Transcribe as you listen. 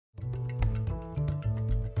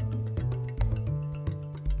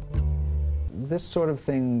this sort of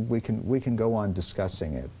thing, we can go on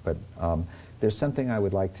discussing it, but there's something I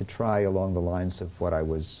would like to try along the lines of what I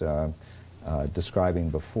was describing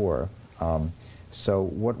before. So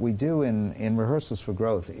what we do in Rehearsals for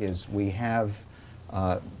Growth is we have,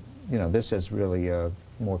 this is really a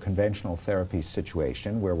more conventional therapy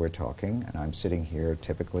situation where we're talking, and I'm sitting here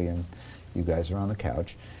typically, and you guys are on the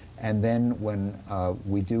couch. And then when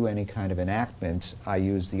we do any kind of enactment, I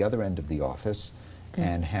use the other end of the office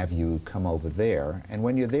and have you come over there. And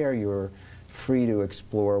when you're there, you're free to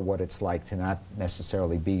explore what it's like to not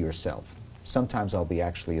necessarily be yourself. Sometimes I'll be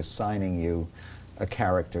actually assigning you a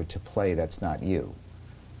character to play that's not you.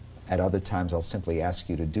 At other times, I'll simply ask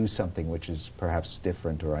you to do something which is perhaps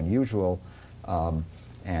different or unusual,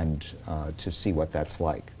 and to see what that's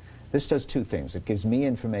like. This does two things. It gives me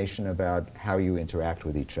information about how you interact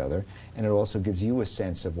with each other, and it also gives you a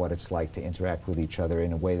sense of what it's like to interact with each other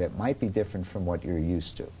in a way that might be different from what you're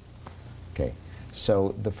used to. Okay.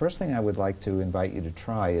 So the first thing I would like to invite you to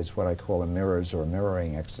try is what I call a mirrors or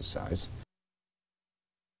mirroring exercise.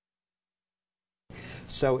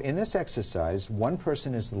 So in this exercise, one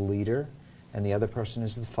person is the leader and the other person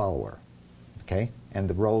is the follower. Okay? And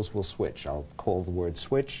the roles will switch. I'll call the word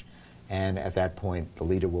switch, and at that point the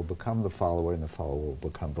leader will become the follower and the follower will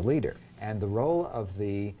become the leader. And the role of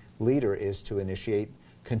the leader is to initiate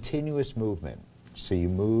continuous movement. So you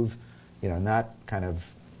move, not kind of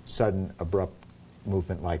sudden, abrupt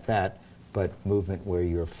movement like that, but movement where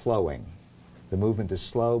you're flowing. The movement is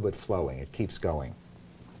slow but flowing. It keeps going.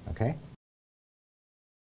 Okay?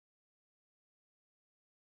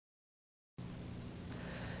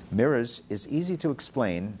 Mirrors is easy to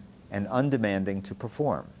explain and undemanding to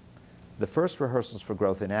perform. The first Rehearsals for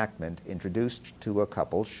Growth enactment introduced to a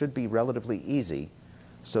couple should be relatively easy,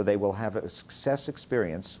 so they will have a success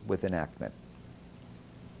experience with enactment.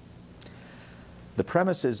 The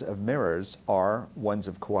premises of mirrors are ones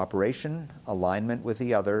of cooperation, alignment with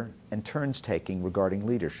the other, and turns taking regarding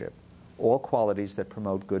leadership, all qualities that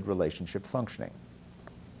promote good relationship functioning.